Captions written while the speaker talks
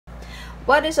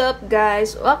What is up,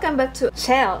 guys? Welcome back to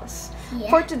Shells. Yeah.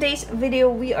 For today's video,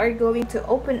 we are going to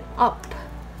open up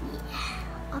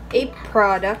a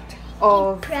product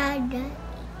of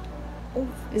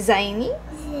Zaini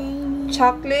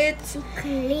Chocolates.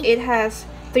 It has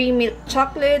 3 milk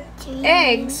chocolate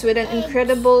eggs with an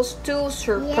Incredibles 2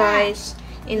 surprise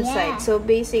inside. So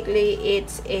basically,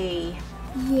 it's a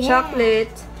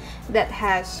chocolate that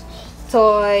has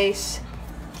toys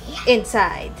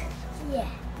inside.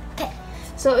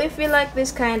 So if you like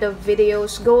this kind of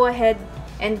videos, go ahead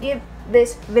and give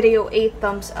this video a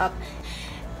thumbs up.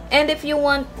 And if you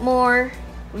want more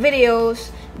videos,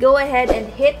 go ahead and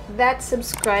hit that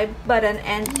subscribe button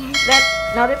and that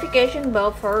notification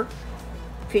bell for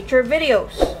future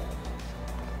videos.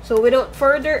 So without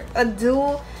further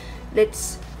ado,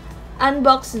 let's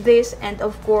unbox this, and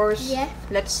of course,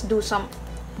 let's do some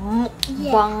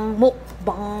mukbang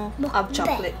of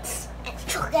chocolates.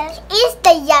 Chocolate is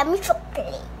the yummy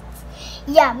chocolate.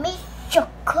 Yummy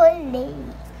chocolate.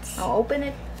 I'll open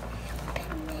it.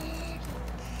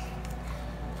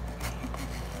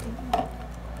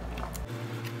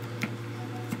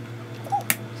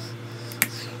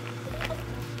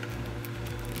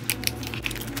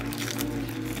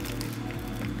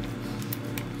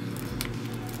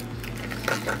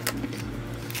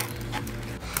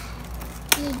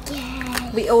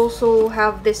 We also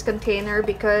have this container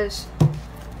because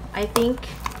I think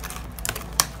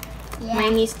my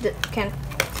niece can't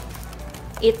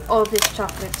eat all these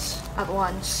chocolates at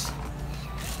once.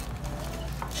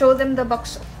 Show them the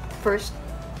box first.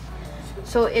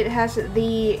 So it has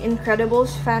the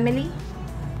Incredibles family.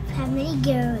 Family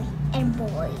girl and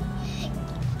boy.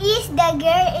 Is the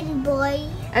girl and boy?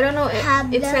 I don't know.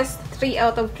 It says 3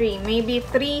 out of 3. Maybe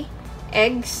 3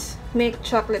 eggs, milk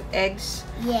chocolate eggs.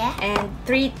 Yeah. And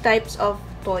 3 types of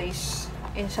toys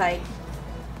inside.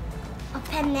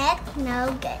 Open it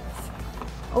now, guys.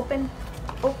 Open.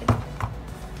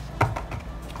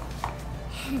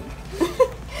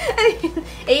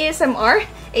 ASMR?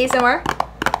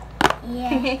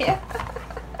 Yeah.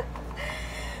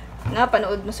 Nga,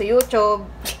 panood mo sa YouTube.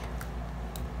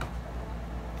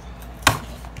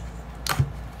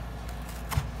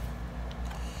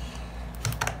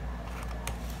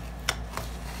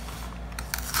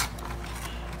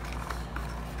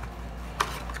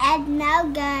 And now,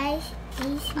 guys,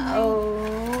 is my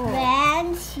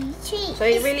So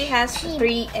it really has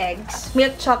 3 eggs,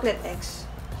 milk chocolate eggs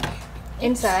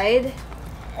inside,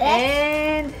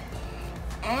 and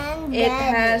it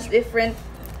has different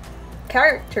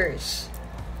characters.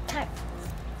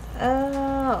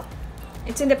 Oh,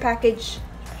 it's in the package.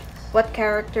 What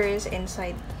character is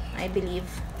inside? I believe.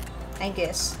 I'm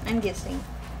guessing.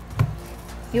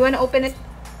 You wanna open it?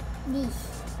 This.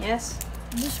 Yes.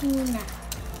 This muna.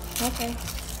 Okay.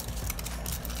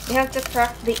 You have to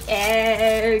crack the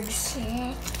eggs.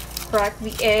 Crack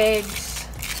the eggs.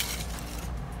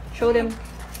 Show them.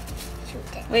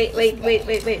 Wait.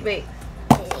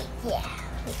 Yeah.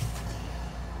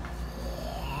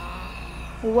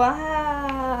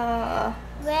 Wow.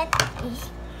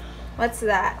 What's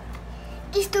that?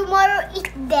 Is tomorrow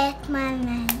eat that,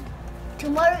 man?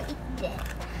 Tomorrow eat that.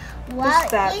 Wow,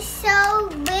 What's that? it's so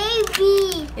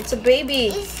baby. It's a baby.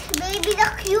 It's baby the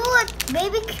cute.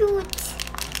 Baby cute.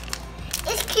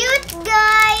 It's cute,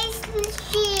 guys. Let's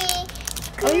see.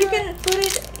 Cute. Oh, you can put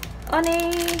it on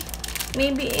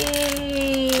maybe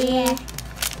a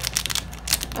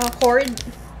cord.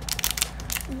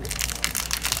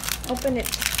 Open it.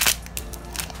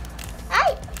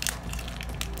 Ay.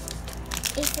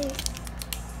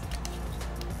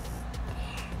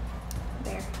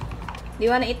 There. Do you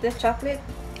want to eat the chocolate?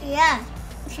 Yeah.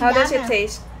 How does it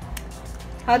taste?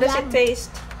 How does it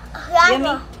taste?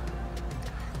 Yummy.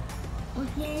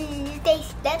 You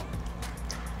taste that?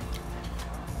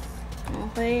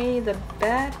 Okay, the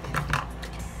back.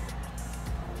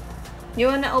 You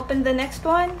want to open the next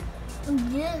one?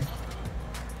 Yes.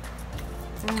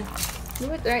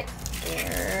 Do it right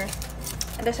there.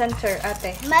 At the center,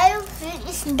 ate. My food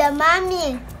is the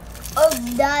mommy of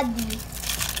daddy.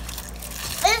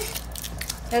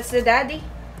 That's the daddy.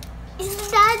 It's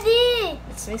daddy.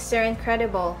 It's Mr.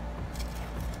 Incredible.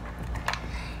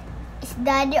 It's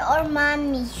daddy or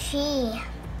mommy. She.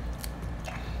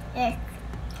 Yes.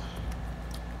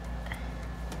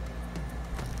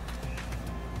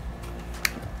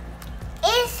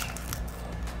 It's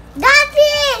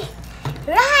daddy.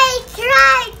 Right.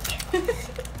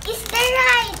 It's the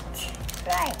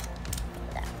right.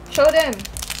 Show them.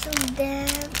 So then.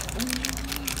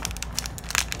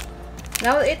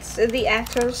 Now it's the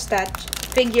actual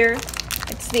figure.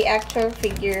 It's the actual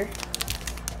figure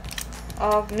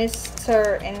of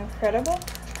Mr. Incredible.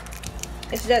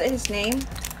 Is that his name?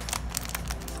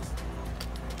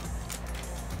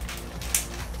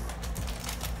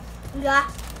 Yeah.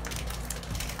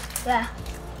 Yeah.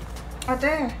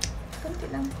 Ate, kunti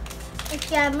lang. It's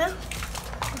yummy.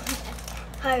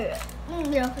 Look at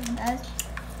that.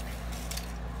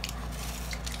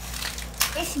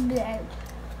 It's black.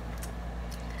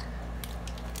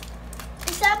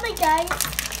 It's yummy, guys.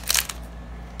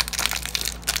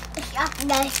 It's up,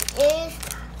 guys. Is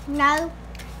now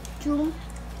June.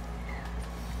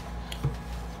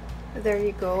 There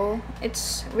you go.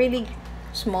 It's really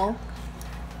small.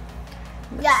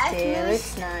 But Yeah, still, it's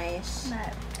it's nice. No.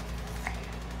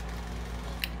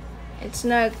 It's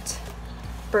not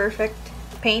perfect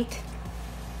paint,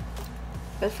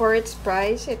 but for its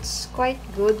price, it's quite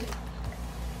good.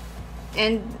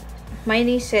 And my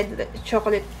niece said that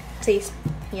chocolate tastes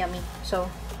yummy, so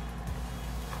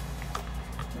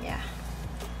yeah.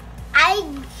 I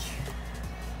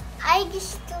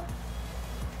just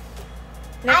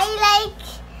I like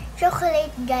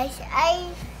chocolate, guys.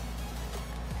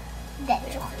 That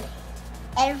chocolate.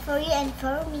 And for you and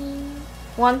for me.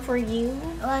 One for you.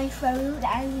 One for you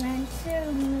and one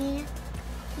for me.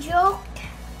 Joke.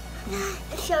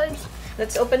 So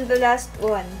Let's open the last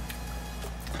one.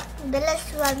 the last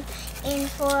one in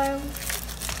form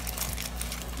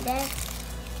that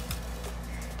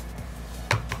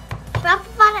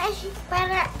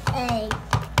para egg.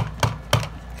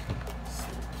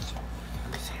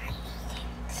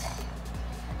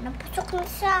 Napusok na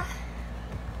sa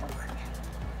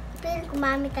pero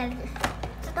kumami talaga.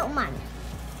 Totoo umami.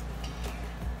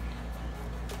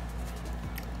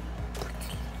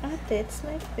 It's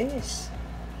like this.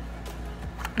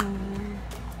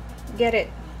 Get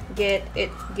it. Get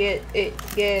it. Get it.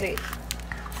 Get it.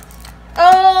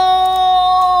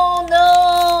 Oh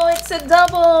no! It's a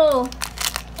double!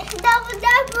 It's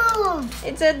double.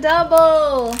 It's a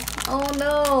double! Oh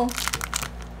no!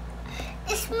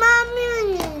 It's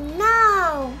mommy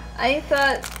now. I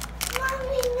thought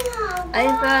Mommy now.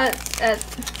 that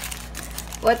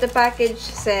what the package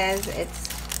says, it's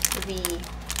the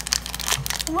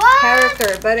What?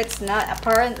 character, but it's not.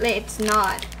 Apparently, it's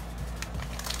not.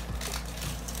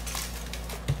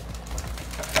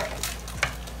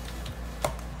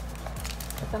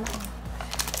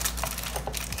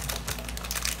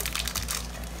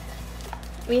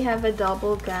 We have a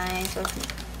double, guys, of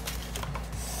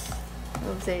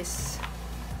this.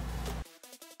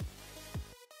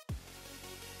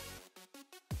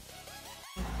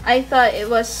 I thought it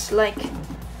was like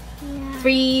Yeah.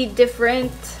 3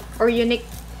 different or unique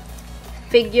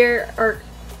figure or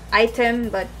item,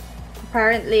 but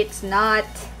apparently it's not.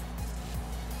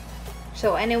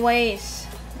 So anyways,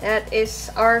 that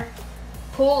is our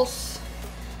pulls.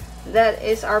 That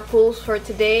is our pulls for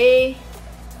today.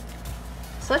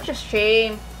 Such a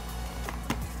shame.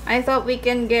 I thought we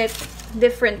can get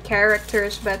different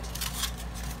characters, but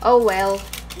oh well.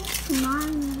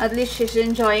 Mommy. At least she's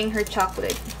enjoying her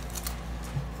chocolate.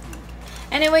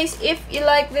 Anyways, if you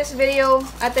like this video,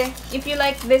 ate, if you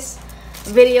like this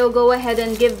video, go ahead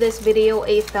and give this video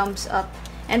a thumbs up.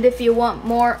 And if you want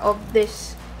more of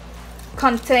this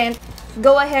content,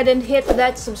 go ahead and hit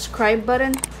that subscribe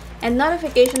button and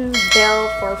notification bell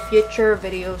for future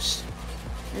videos.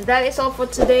 And that is all for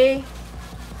today.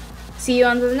 See you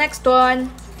on the next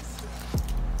one.